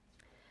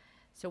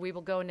So we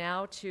will go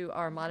now to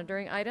our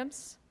monitoring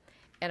items.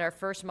 And our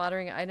first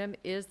monitoring item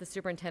is the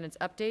superintendent's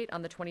update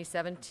on the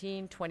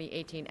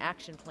 2017-2018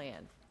 action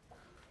plan.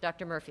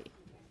 Dr. Murphy.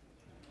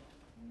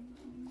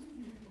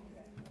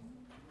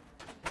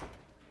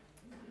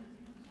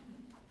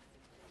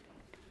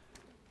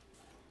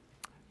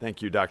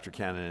 Thank you, Dr.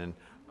 Cannon.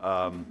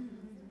 I'd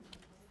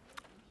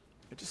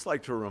just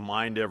like to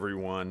remind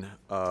everyone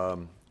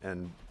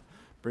and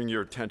bring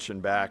your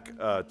attention back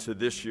to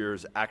this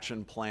year's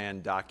action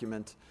plan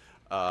document.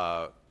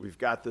 We've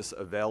got this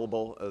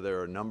available. There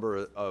are a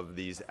number of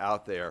these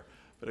out there,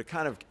 but it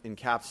kind of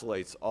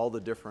encapsulates all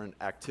the different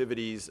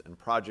activities and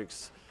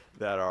projects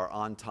that are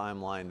on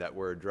timeline that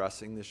we're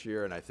addressing this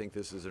year, and I think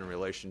this is in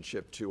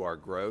relationship to our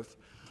growth.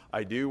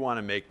 I do want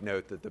to make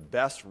note that the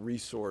best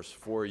resource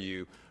for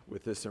you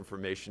with this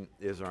information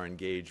is our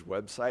Engage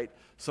website.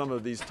 Some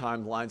of these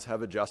timelines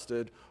have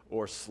adjusted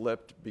or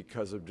slipped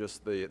because of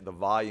just the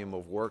volume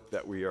of work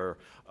that we are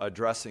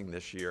addressing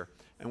this year.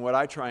 And what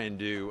I try and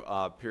do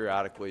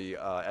periodically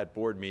at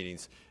board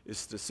meetings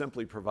is to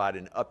simply provide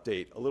an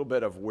update, a little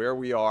bit of where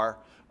we are,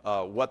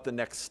 what the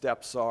next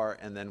steps are,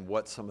 and then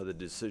what some of the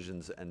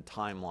decisions and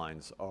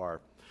timelines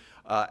are.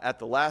 At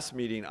the last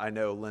meeting, I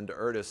know Linda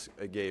Ertis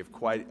gave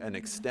quite an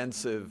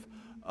extensive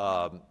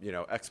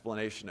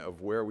explanation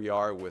of where we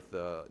are with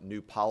the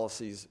new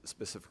policies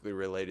specifically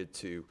related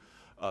to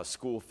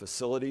school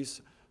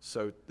facilities.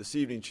 So this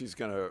evening she's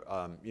going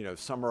to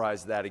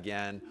summarize that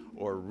again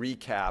or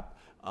recap,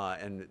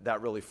 and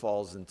that really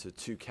falls into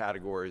two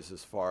categories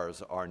as far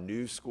as our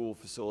new school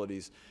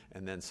facilities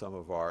and then some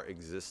of our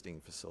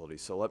existing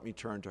facilities. So let me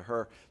turn to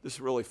her. This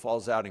really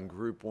falls out in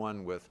group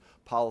one with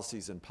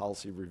policies and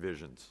policy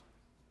revisions.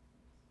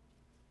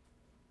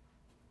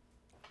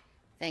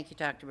 Thank you,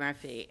 Dr.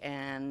 Murphy.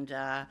 And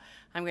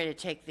I'm going to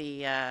take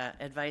the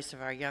advice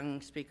of our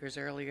young speakers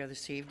earlier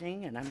this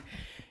evening, and I'm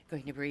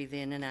going to breathe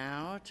in and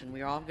out, and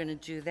we're all going to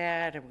do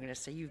that, and we're going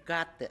to say, you've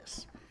got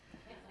this.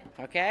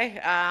 Okay?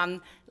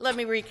 Let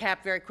me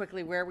recap very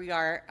quickly where we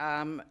are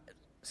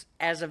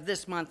as of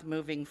this month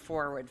moving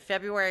forward.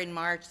 February and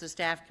March, the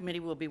staff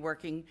committee will be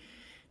working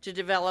to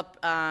develop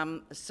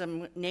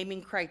some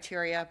naming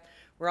criteria.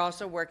 We're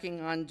also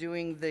working on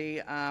doing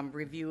the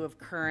review of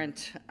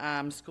current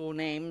school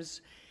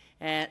names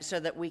so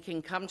that we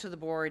can come to the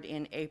board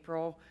in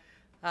April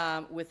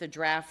with a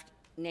draft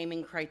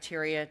naming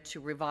criteria to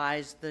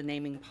revise the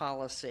naming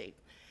policy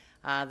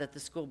that the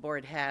school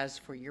board has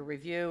for your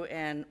review,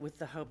 and with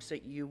the hopes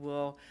that you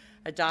will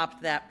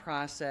adopt that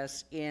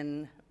process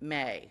in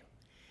May.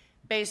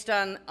 Based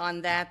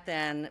on that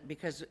then,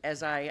 because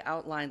as I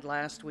outlined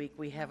last week,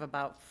 we have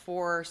about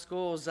 4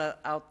 schools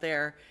out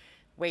there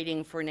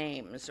waiting for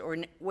names or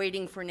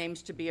waiting for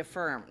names to be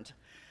affirmed,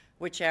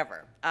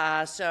 whichever.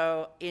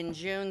 So in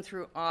June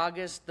through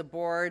August, the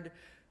board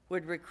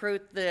would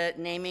recruit the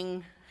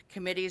naming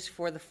committees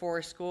for the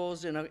 4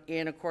 schools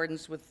in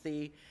accordance with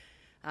the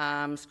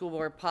school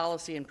board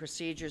policy and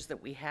procedures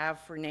that we have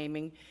for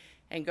naming,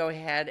 and go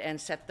ahead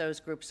and set those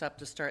groups up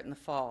to start in the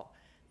fall.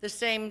 The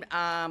same,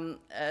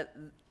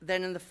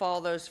 then in the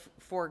fall, those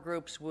 4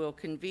 groups will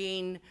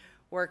convene,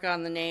 work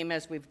on the name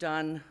as we've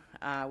done.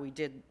 We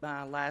did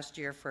last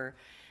year for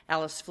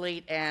Alice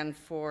Fleet and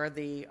for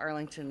the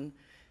Arlington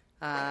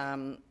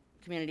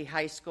Community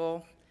High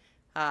School.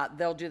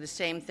 They'll do the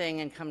same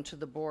thing and come to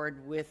the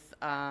board with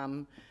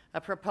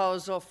a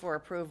proposal for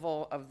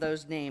approval of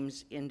those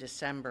names in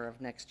December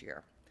of next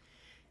year.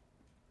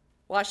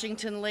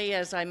 Washington Lee,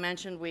 as I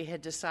mentioned, we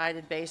had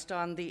decided based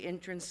on the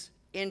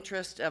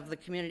interest of the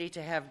community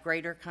to have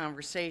greater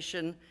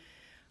conversation.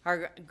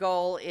 Our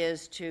goal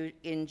is to,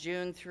 in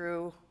June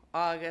through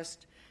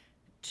August,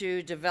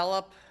 to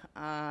develop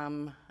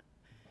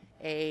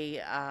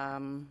a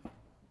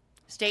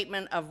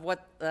statement of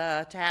what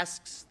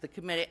tasks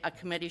a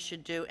committee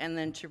should do, and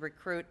then to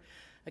recruit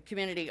a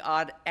community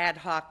ad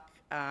hoc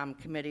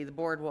committee. The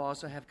board will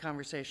also have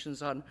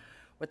conversations on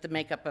what the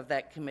makeup of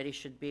that committee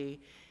should be.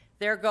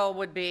 Their goal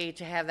would be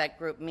to have that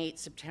group meet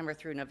September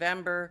through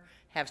November,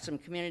 have some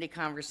community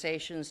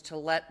conversations to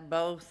let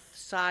both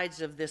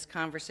sides of this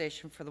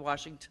conversation for the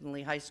Washington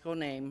Lee High School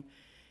name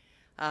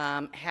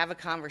have a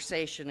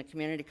conversation, a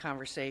community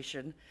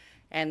conversation,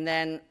 and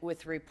then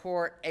with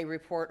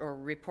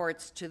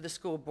reports to the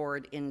school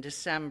board in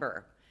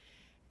December.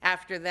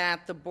 After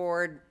that, the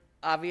board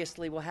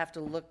obviously will have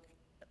to look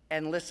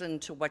and listen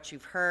to what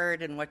you've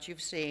heard and what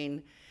you've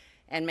seen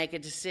and make a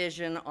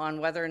decision on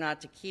whether or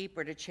not to keep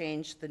or to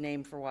change the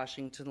name for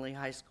Washington Lee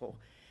High School.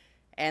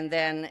 And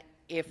then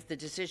if the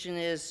decision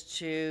is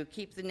to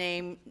keep the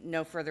name,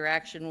 no further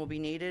action will be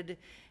needed.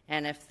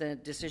 And if the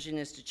decision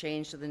is to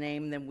change the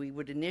name, then we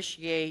would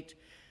initiate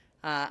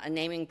a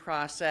naming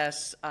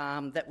process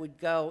that would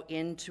go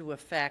into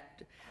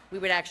effect. We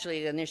would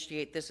actually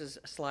initiate, this is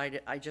a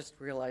slide I just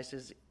realized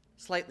is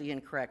slightly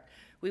incorrect.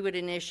 We would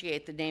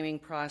initiate the naming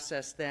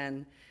process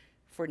then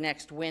for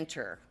next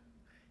winter,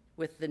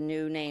 with the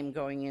new name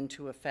going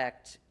into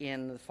effect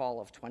in the fall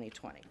of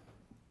 2020.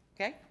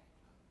 Okay?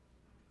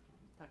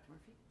 Dr.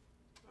 Murphy?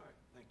 All right,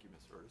 thank you,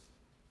 Ms. Ertis.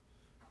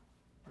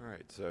 All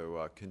right,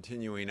 so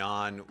continuing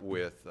on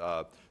with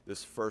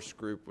this first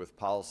group with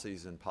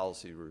policies and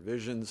policy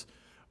revisions.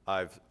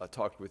 I've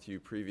talked with you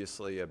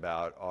previously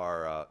about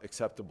our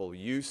acceptable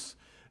use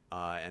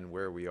and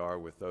where we are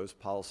with those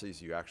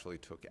policies. You actually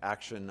took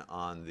action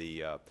on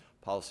the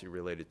policy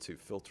related to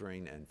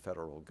filtering and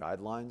federal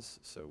guidelines,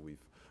 so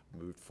we've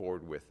moved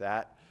forward with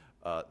that.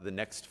 The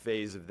next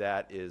phase of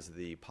that is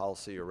the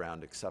policy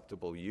around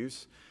acceptable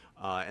use.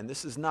 And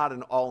this is not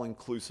an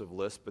all-inclusive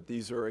list, but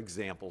these are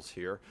examples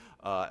here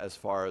as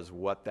far as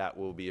what that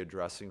will be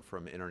addressing,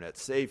 from internet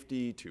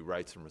safety to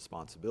rights and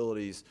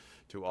responsibilities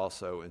to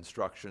also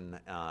instruction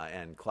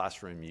and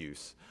classroom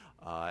use.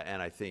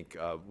 And I think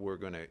we're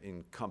going to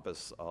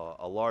encompass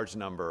a large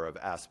number of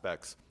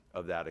aspects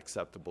of that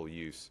acceptable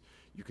use.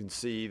 You can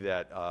see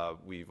that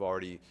we've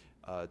already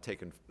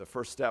taken the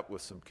first step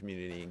with some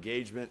community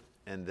engagement,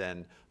 and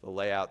then the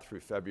layout through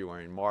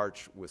February and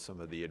March with some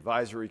of the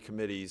advisory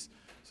committees,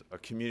 a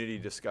community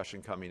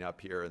discussion coming up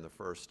here in the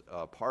first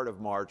part of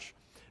March,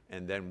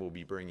 and then we'll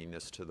be bringing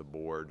this to the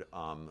board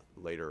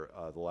later,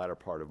 the latter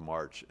part of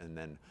March, and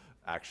then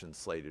action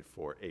slated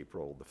for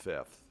April the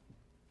 5th.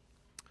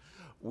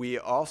 We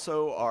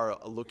also are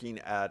looking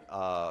at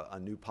a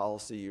new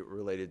policy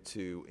related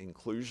to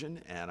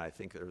inclusion, and I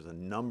think there's a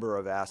number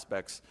of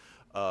aspects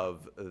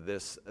of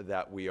this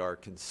that we are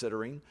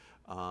considering.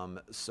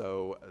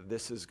 So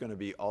this is going to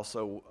be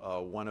also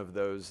one of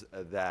those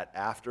that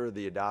after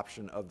the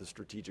adoption of the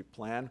strategic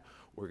plan,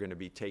 we're going to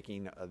be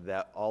taking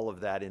all of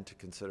that into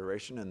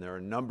consideration, and there are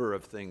a number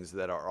of things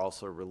that are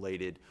also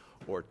related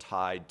or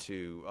tied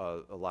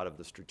to a lot of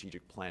the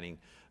strategic planning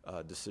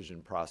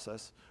decision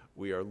process.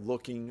 We are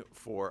looking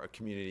for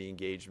community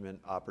engagement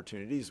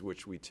opportunities,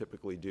 which we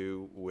typically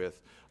do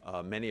with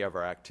many of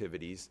our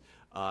activities.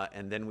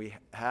 And then we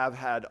have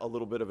had a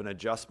little bit of an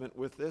adjustment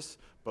with this,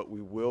 but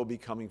we will be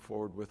coming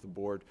forward with the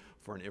board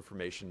for an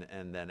information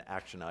and then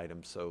action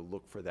item. So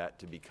look for that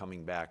to be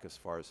coming back as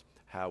far as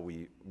how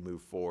we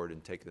move forward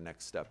and take the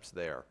next steps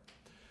there.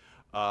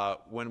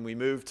 When we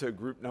move to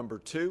group number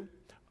 2,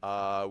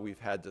 we've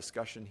had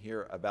discussion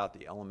here about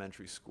the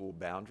elementary school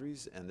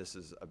boundaries, and this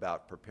is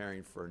about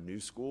preparing for new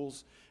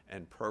schools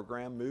and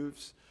program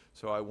moves.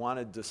 So I want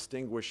to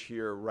distinguish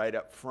here right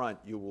up front.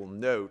 You will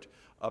note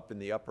up in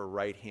the upper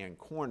right-hand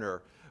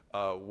corner,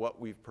 what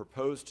we've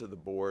proposed to the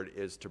board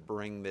is to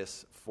bring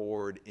this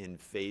forward in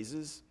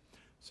phases.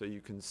 So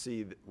you can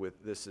see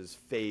that this is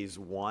phase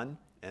 1,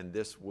 and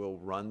this will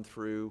run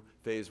through,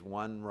 phase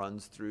 1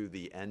 runs through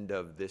the end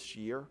of this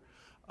year.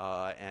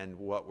 And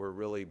what we're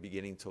really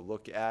beginning to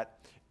look at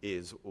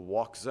is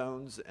walk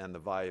zones and the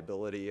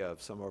viability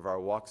of some of our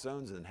walk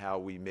zones and how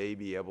we may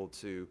be able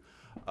to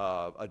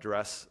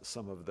address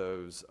some of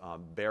those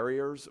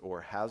barriers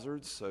or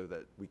hazards so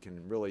that we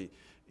can really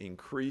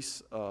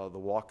increase the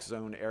walk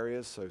zone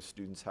areas so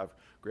students have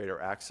greater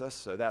access.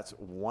 So that's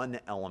one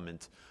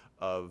element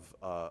of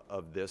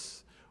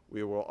this.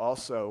 We will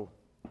also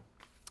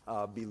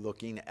be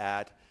looking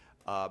at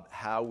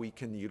how we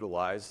can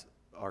utilize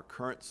our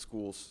current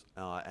schools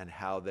and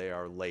how they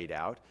are laid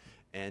out,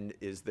 and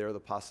is there the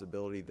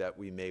possibility that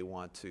we may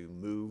want to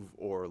move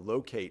or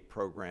locate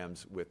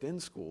programs within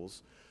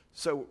schools.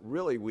 So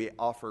really we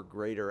offer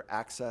greater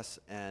access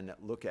and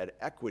look at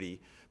equity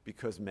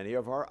because many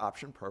of our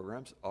option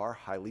programs are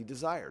highly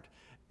desired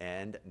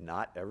and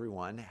not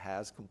everyone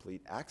has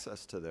complete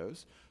access to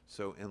those.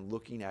 So in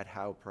looking at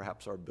how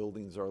perhaps our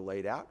buildings are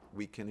laid out,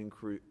 we can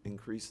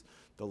increase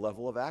the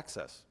level of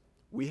access.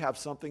 We have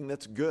something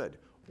that's good.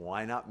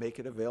 Why not make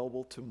it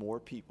available to more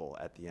people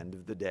at the end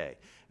of the day?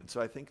 And so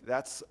I think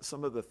that's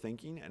some of the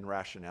thinking and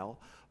rationale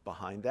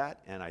behind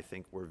that, and I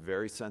think we're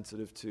very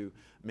sensitive to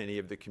many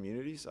of the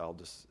communities. I'll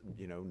just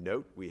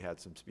note we had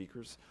some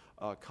speakers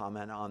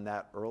comment on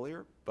that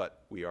earlier,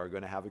 but we are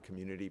going to have a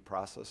community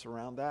process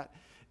around that,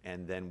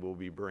 and then we'll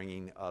be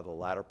bringing the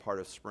latter part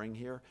of spring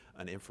here,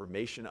 an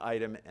information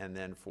item, and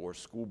then for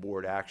school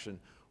board action,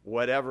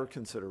 whatever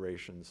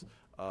considerations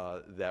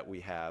that we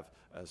have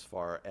as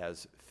far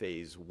as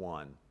phase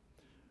 1.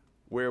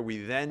 Where we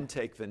then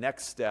take the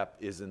next step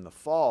is in the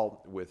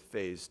fall with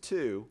phase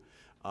 2,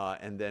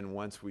 and then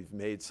once we've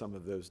made some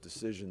of those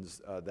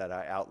decisions that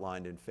I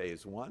outlined in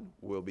phase 1,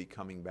 we'll be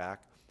coming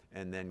back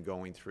and then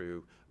going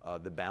through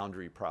the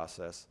boundary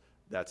process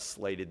that's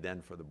slated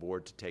then for the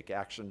board to take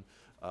action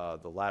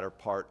the latter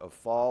part of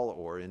fall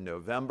or in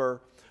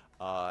November,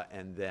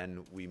 and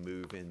then we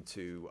move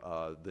into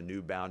the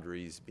new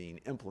boundaries being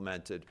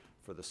implemented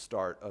for the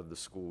start of the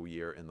school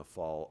year in the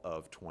fall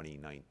of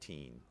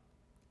 2019.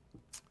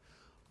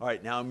 All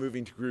right, now I'm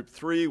moving to group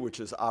 3, which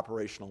is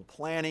operational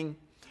planning.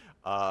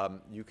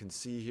 You can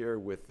see here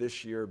with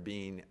this year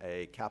being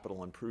a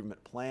capital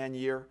improvement plan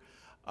year,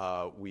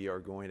 we are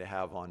going to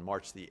have on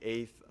March the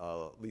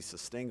 8th, Lisa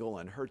Stengel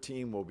and her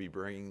team will be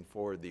bringing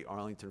forward the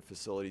Arlington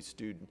Facility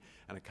Student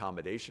and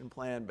Accommodation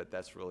Plan, but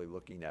that's really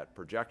looking at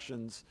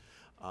projections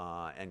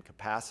and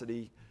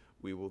capacity.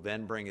 We will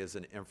then bring as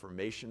an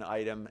information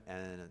item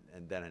and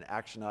then an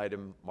action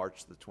item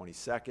March the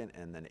 22nd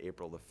and then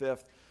April the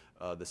 5th,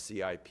 the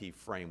CIP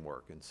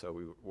framework. And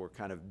so we're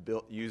kind of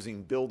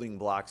using building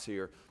blocks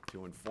here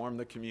to inform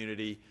the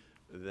community,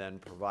 then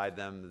provide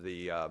them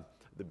the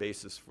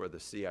basis for the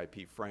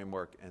CIP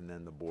framework, and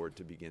then the board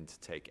to begin to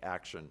take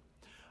action.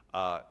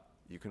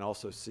 You can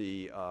also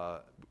see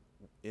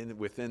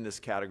within this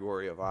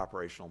category of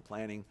operational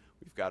planning,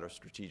 we've got our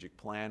strategic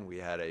plan. We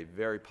had a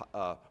very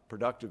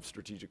productive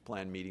strategic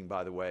plan meeting,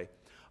 by the way,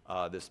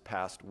 this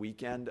past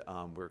weekend.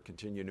 We're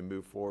continuing to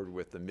move forward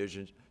with the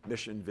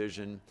mission,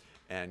 vision,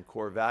 and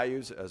core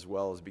values, as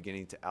well as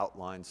beginning to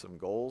outline some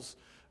goals.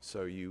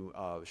 So you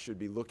should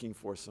be looking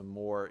for some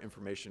more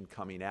information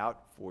coming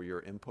out for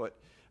your input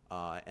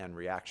and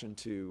reaction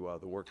to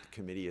the work the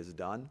committee has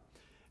done.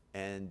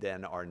 And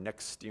then our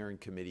next steering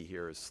committee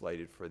here is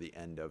slated for the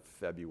end of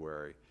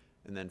February.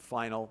 And then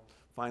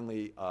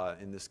finally,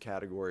 in this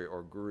category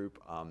or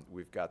group,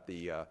 we've got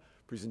the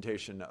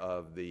presentation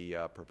of the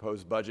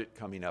proposed budget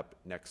coming up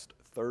next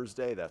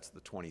Thursday. That's the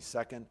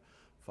 22nd,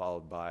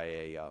 followed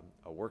by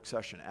a work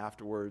session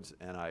afterwards.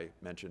 And I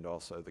mentioned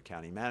also the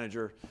county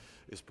manager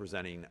is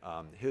presenting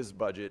his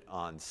budget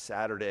on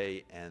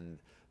Saturday, and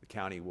the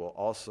county will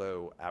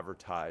also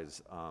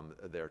advertise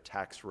their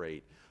tax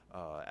rate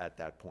at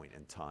that point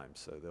in time.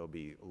 So they'll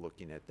be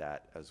looking at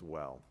that as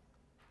well.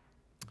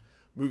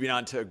 Moving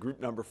on to group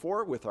number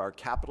 4 with our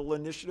capital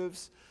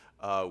initiatives.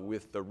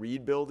 With the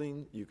Reed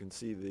Building, you can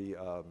see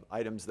the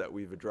items that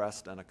we've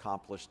addressed and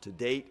accomplished to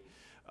date.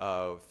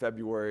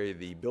 February,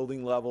 the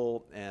building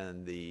level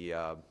and the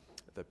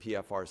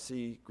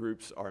PFRC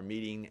groups are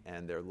meeting,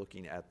 and they're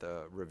looking at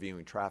the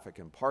reviewing traffic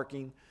and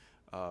parking.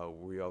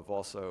 We have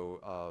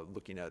also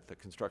looking at the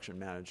construction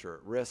manager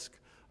at risk,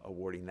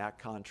 awarding that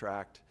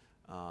contract.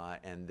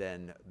 And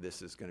then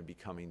this is going to be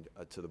coming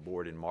to the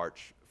board in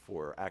March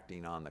for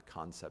acting on the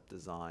concept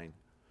design.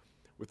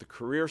 With the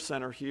Career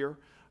Center here,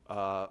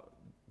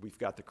 we've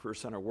got the Career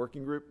Center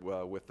Working Group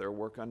with their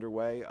work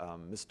underway.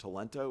 Ms.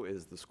 Talento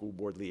is the school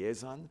board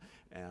liaison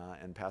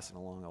and passing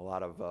along a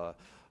lot of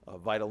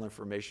vital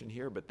information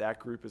here, but that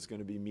group is going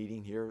to be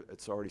meeting here.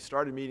 It's already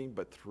started meeting,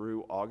 but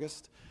through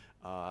August,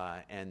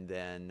 and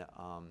then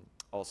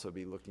also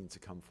be looking to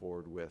come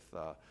forward with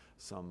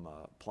some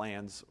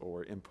plans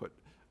or input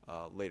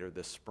later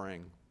this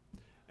spring.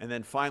 And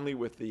then finally,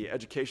 with the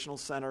Educational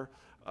Center,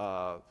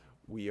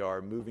 we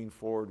are moving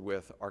forward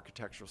with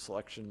architectural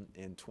selection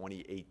in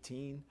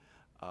 2018,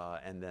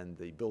 and then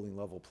the building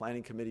level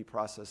planning committee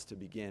process to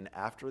begin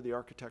after the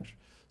architecture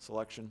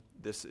selection.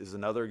 This is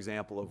another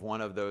example of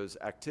one of those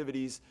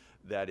activities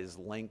that is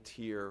linked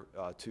here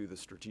to the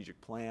strategic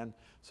plan.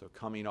 So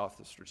coming off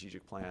the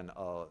strategic plan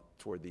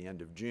toward the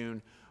end of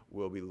June,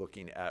 we'll be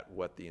looking at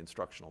what the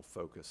instructional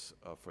focus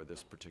for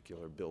this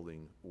particular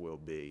building will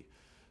be.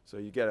 So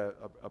you get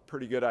a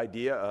pretty good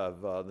idea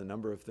of the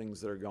number of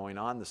things that are going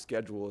on. The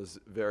schedule is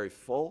very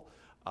full.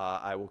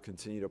 I will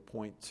continue to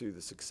point to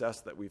the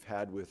success that we've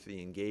had with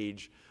the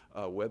Engage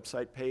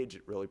website page.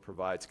 It really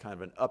provides kind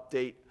of an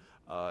update.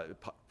 It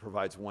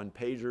provides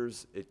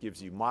one-pagers. It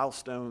gives you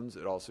milestones.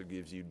 It also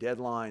gives you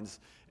deadlines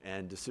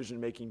and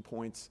decision-making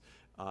points.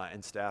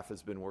 And staff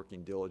has been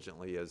working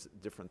diligently as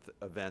different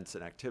events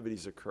and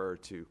activities occur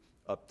to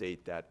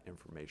update that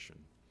information.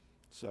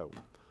 So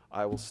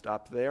I will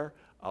stop there.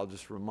 I'll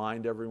just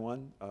remind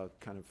everyone,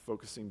 kind of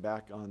focusing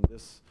back on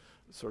this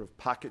sort of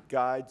pocket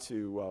guide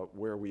to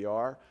where we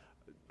are.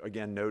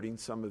 Again, noting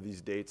some of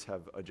these dates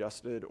have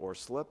adjusted or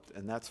slipped,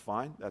 and that's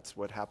fine. That's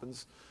what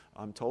happens,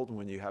 I'm told,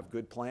 when you have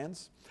good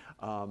plans.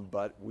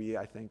 But we,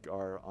 I think,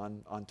 are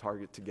on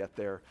target to get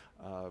there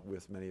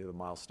with many of the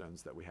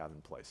milestones that we have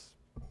in place.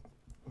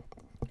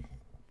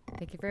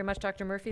 Thank you very much, Dr. Murphy.